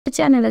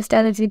channel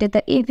started with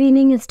the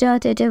evening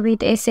started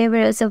with a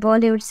several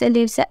Bollywood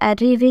celebs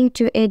arriving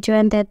to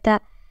join that the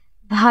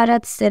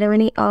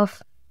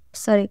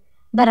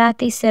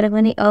Bharati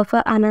ceremony of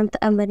Anant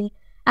Ambani.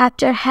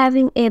 After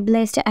having a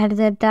blessed at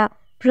the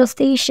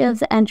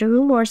processions and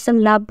rumors, some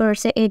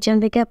lovebirds,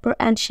 Janhvi Kapoor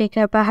and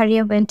Shekhar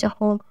Baharia went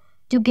home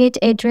to get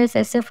a dress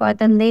for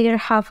the later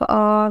half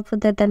of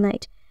the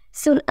night.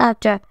 Soon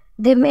after,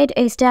 they made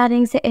a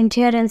starting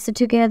entrance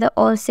together,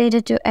 all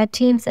said to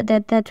attend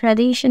the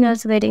traditional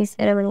wedding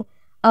ceremony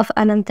of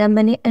Anant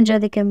Ambani and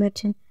Radhika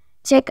Merchant.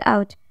 Check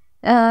out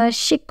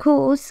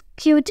Shiku's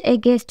cute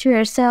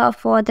gestures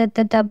for the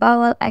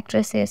Bawal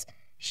actresses.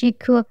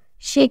 Shekhar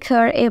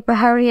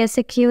Baharia's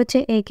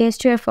cute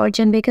gesture for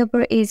Janhvi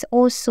Kapoor is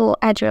also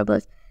adorable.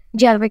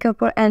 Janhvi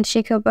Kapoor and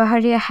Shekhar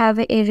Baharia have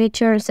a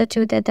return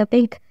to the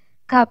pink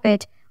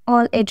carpet,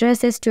 all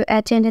addresses to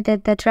attend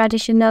the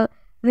traditional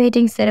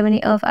wedding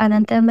ceremony of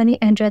Anant Ambani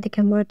and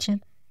Radhika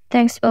Merchant.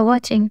 Thanks for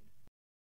watching.